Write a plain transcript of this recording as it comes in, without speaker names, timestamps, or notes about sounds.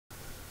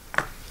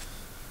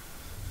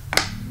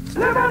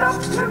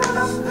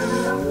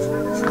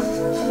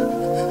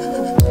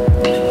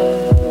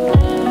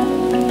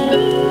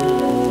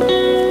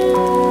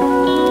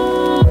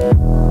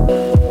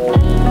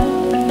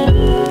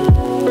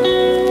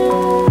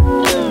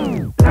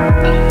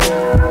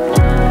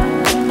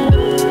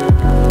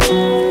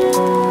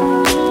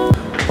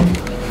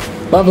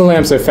Lava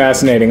lamps are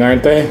fascinating,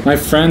 aren't they? My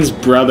friend's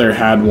brother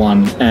had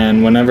one,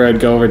 and whenever I'd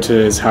go over to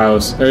his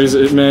house, or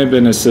it may have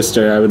been his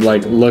sister, I would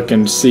like look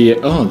and see it.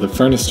 Oh, the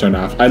furnace turned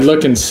off. I'd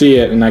look and see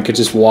it, and I could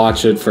just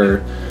watch it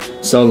for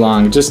so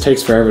long. It just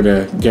takes forever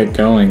to get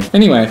going.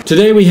 Anyway,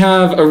 today we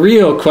have a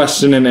real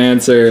question and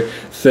answer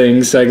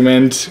thing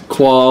segment,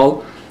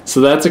 QWALL.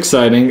 So that's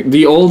exciting.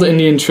 The old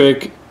Indian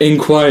trick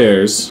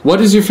inquires,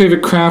 what is your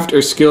favorite craft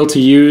or skill to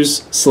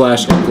use /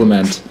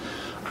 implement?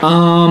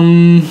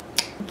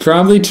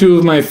 Probably two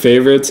of my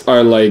favorites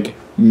are like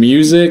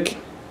music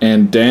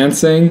and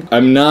dancing.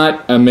 I'm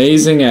not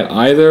amazing at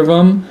either of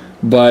them,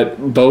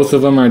 but both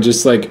of them are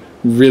just like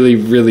really,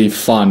 really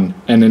fun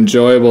and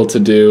enjoyable to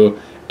do,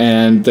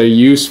 and they're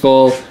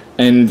useful,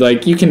 and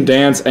like you can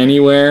dance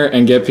anywhere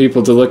and get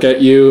people to look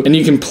at you, and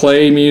you can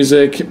play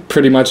music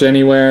pretty much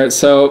anywhere,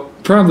 so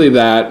probably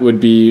that would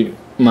be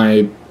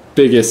my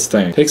biggest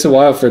thing. It takes a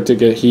while for it to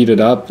get heated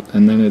up,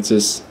 and then it's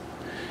just...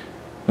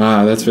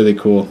 wow, that's really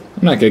cool.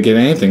 I'm not gonna get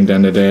anything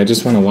done today, I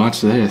just want to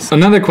watch this.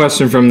 Another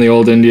question from the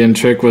old Indian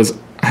trick was,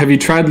 have you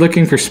tried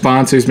looking for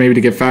sponsors maybe to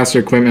get faster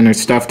equipment or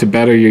stuff to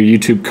better your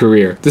YouTube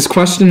career? This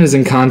question is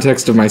in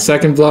context of my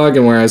second vlog,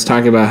 and where I was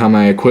talking about how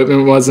my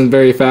equipment wasn't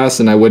very fast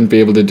and I wouldn't be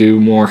able to do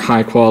more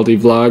high quality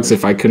vlogs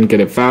if I couldn't get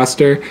it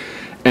faster.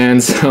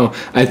 And so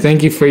I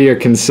thank you for your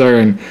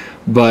concern,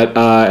 but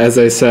as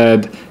I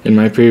said in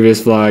my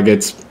previous vlog,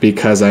 it's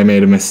because I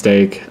made a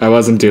mistake. I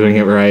wasn't doing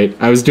it right.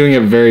 I was doing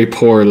it very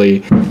poorly.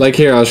 Like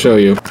here, I'll show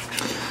you.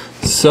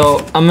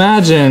 So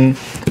imagine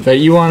that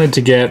you wanted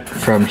to get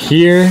from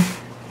here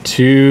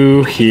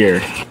to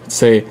here.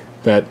 Say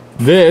that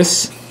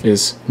this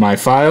is my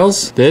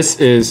files, this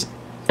is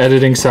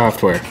editing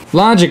software.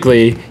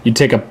 Logically, you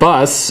take a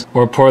bus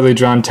or a poorly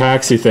drawn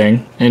taxi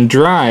thing and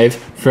drive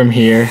from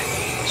here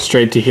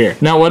straight to here.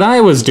 Now what I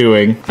was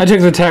doing, I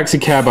took the taxi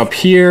cab up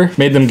here,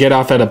 made them get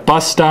off at a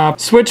bus stop,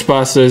 switch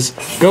buses,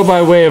 go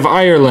by way of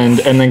Ireland,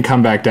 and then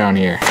come back down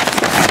here.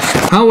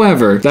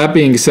 However, that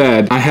being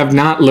said, I have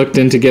not looked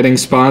into getting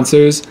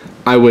sponsors.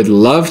 I would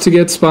love to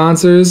get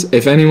sponsors.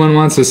 If anyone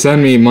wants to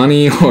send me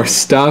money or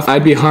stuff,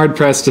 I'd be hard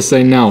pressed to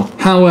say no.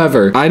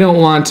 However, I don't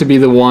want to be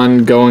the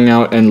one going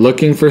out and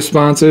looking for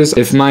sponsors.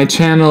 If my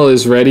channel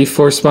is ready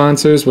for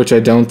sponsors, which I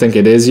don't think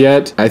it is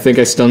yet, I think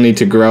I still need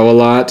to grow a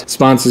lot.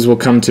 Sponsors will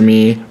come to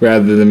me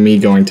rather than me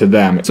going to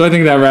them. So I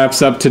think that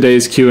wraps up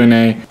today's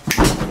Q&A.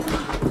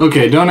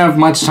 Okay, don't have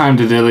much time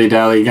to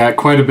dilly-dally. Got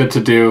quite a bit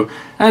to do,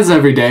 as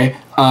every day.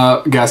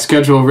 Got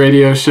schedule a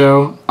radio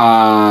show,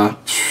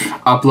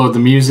 upload the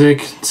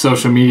music,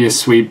 social media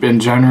sweep in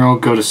general,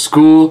 go to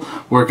school,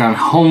 work on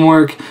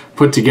homework,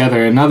 put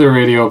together another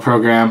radio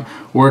program,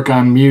 work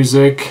on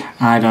music.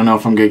 I don't know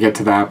if I'm gonna get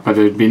to that, but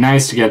it'd be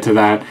nice to get to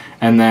that,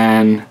 and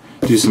then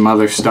do some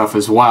other stuff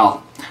as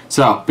well.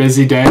 So,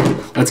 busy day.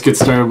 Let's get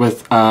started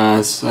with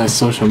a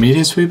social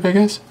media sweep, I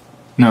guess?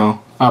 No,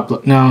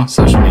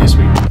 social media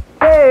sweep.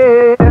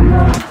 Hey,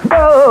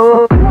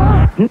 no,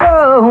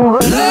 no.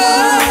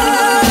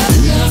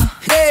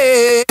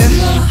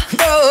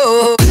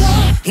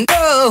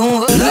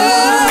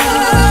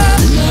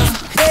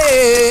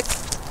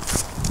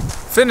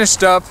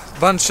 Finished up a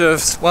bunch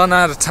of, well,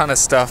 not a ton of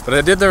stuff, but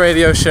I did the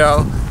radio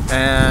show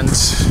and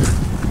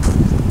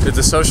did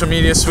the social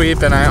media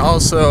sweep, and I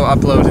also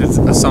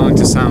uploaded a song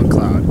to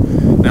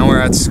SoundCloud. Now we're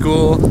at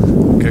school,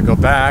 gonna go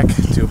back,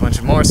 do a bunch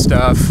of more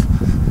stuff.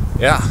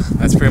 Yeah,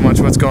 that's pretty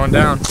much what's going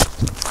down.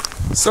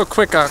 So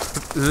quick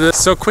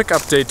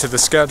update to the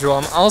schedule.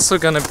 I'm also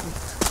gonna...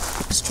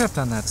 Just tripped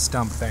on that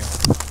stump thing.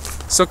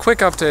 So quick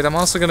update, I'm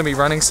also going to be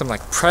running some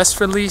like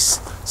press release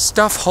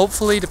stuff,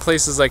 hopefully, to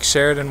places like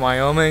Sheridan,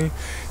 Wyoming,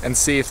 and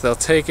see if they'll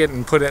take it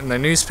and put it in the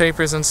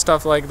newspapers and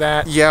stuff like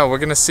that. Yeah, we're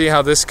going to see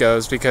how this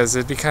goes, because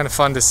it'd be kind of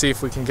fun to see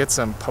if we can get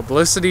some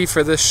publicity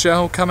for this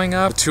show coming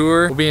up. The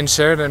tour will be in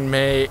Sheridan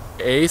May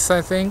 8th,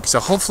 I think,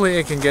 so hopefully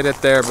I can get it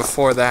there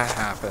before that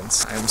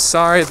happens. I'm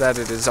sorry that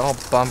it is all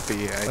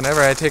bumpy. Whenever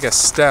I take a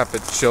step,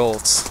 it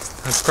jolts.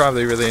 That's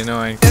probably really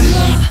annoying.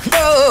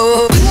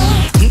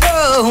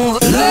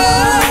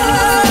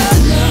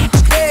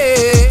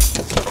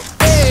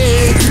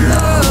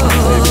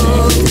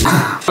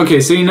 Okay,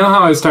 so you know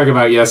how I was talking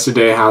about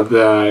yesterday, how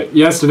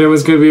yesterday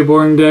was going to be a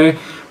boring day?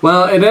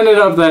 Well, it ended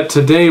up that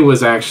today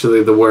was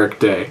actually the work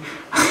day.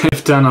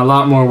 I've done a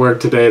lot more work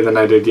today than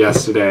I did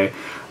yesterday.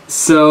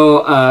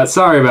 So,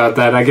 sorry about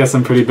that. I guess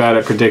I'm pretty bad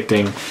at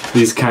predicting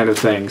these kind of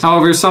things.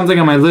 However, something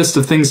on my list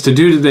of things to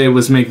do today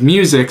was make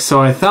music,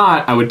 so I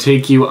thought I would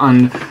take you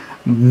on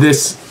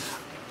this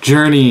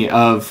journey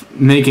of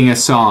making a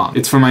song.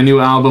 It's for my new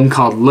album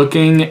called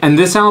Looking, and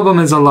this album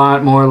is a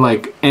lot more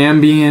like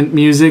ambient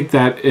music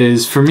that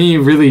is, for me,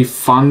 really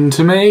fun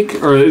to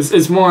make, or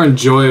it's more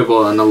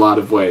enjoyable in a lot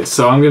of ways.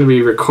 So I'm going to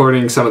be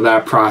recording some of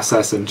that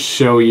process and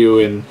show you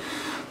in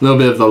a little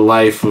bit of the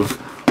life of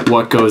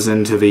what goes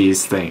into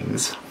these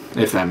things,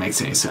 if that makes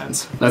any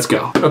sense. Let's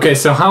go. Okay,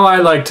 so how I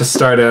like to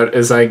start out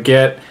is I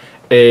get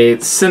a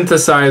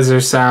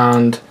synthesizer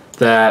sound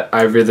that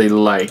I really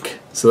like.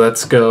 So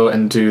let's go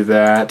and do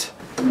that.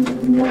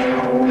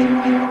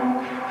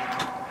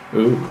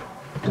 Ooh.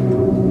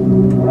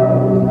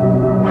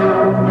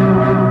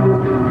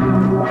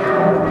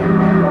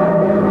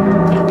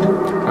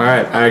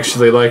 Alright, I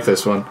actually like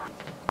this one.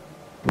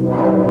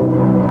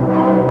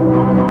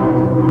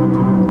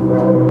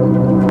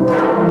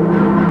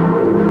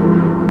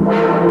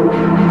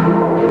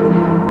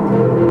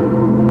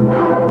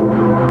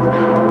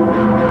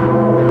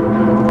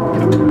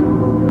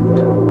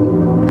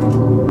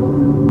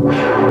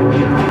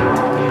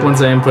 Once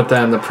I input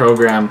that in the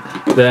program,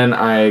 then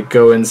I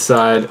go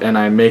inside and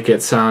I make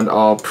it sound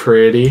all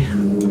pretty.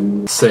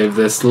 Save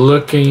this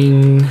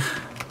looking.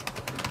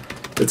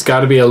 It's got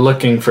to be a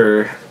looking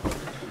for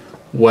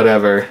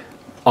whatever.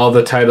 All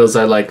the titles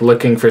I like: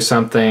 looking for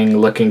something,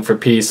 looking for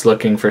peace,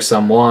 looking for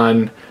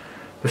someone.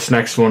 This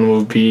next one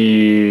will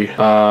be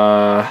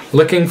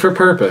looking for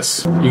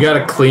purpose. You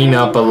gotta clean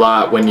up a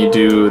lot when you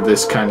do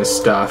this kind of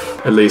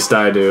stuff. At least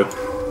I do.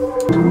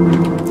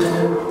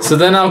 So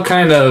then I'll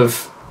kind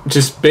of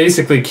just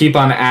basically keep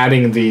on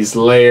adding these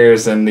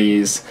layers and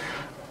these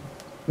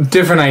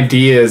different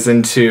ideas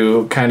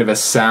into kind of a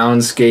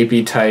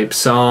soundscapey type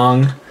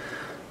song.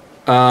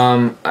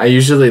 I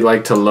usually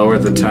like to lower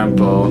the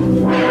tempo.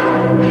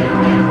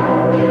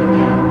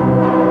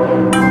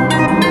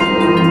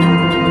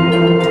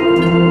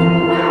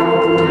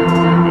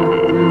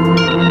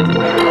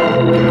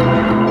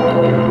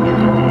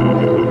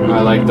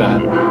 I like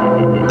that.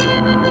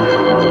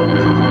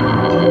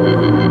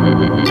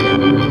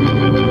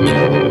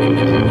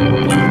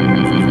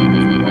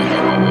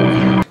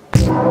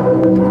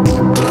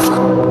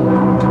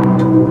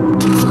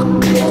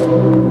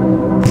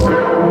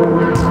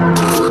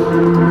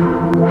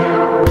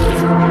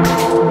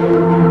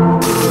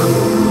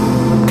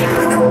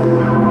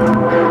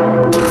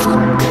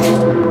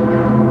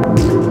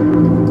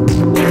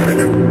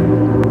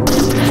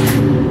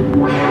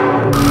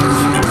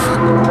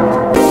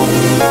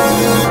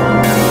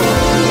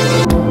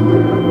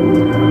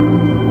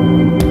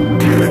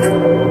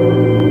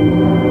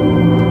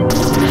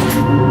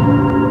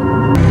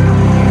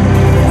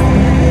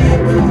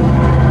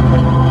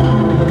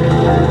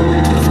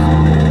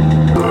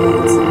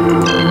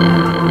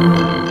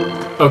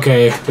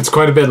 Okay, it's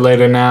quite a bit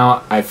later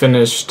now. I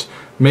finished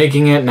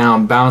making it, now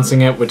I'm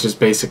bouncing it, which is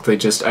basically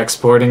just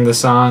exporting the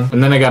song.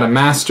 And then I gotta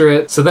master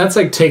it. So that's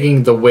like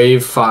taking the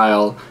WAV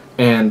file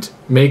and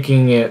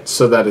making it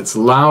so that it's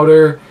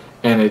louder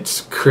and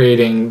it's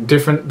creating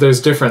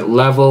there's different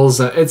levels.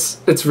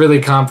 It's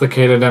really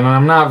complicated and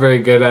I'm not very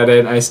good at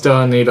it. I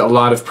still need a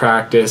lot of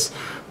practice.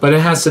 But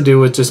it has to do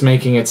with just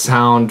making it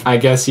sound, I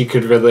guess you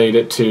could relate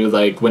it to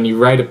like when you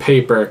write a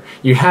paper,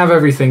 you have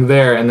everything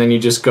there and then you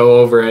just go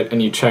over it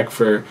and you check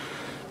for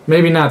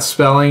maybe not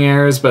spelling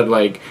errors, but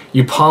like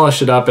you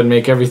polish it up and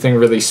make everything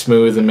really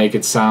smooth and make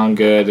it sound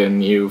good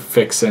and you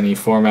fix any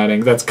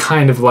formatting. That's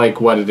kind of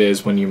like what it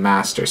is when you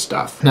master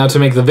stuff. Now to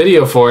make the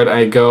video for it,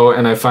 I go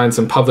and I find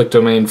some public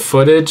domain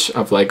footage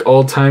of like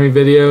old-timey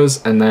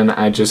videos and then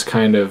I just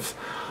kind of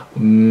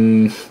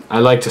I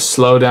like to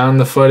slow down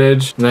the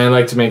footage and I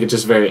like to make it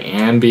just very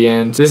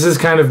ambient. This is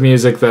kind of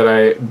music that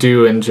I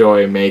do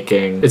enjoy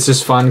making. It's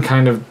just fun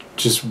kind of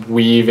just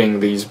weaving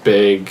these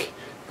big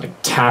like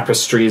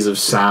tapestries of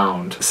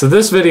sound. So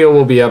this video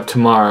will be up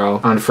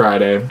tomorrow on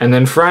Friday, and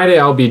then Friday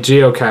I'll be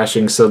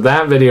geocaching, so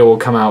that video will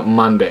come out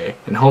Monday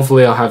and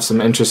hopefully I'll have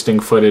some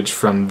interesting footage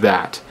from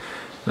that.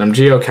 And I'm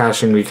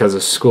geocaching because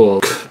of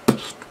school.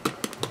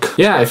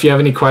 Yeah, if you have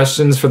any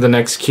questions for the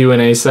next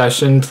Q&A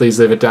session, please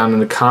leave it down in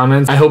the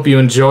comments. I hope you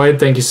enjoyed.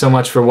 Thank you so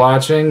much for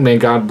watching. May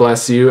God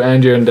bless you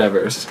and your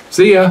endeavors.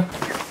 See ya!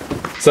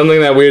 Something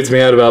that weirds me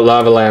out about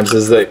lava lamps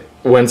is that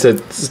once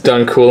it's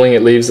done cooling,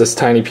 it leaves this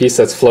tiny piece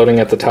that's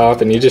floating at the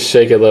top, and you just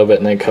shake it a little bit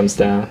and then it comes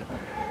down.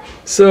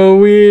 So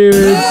weird.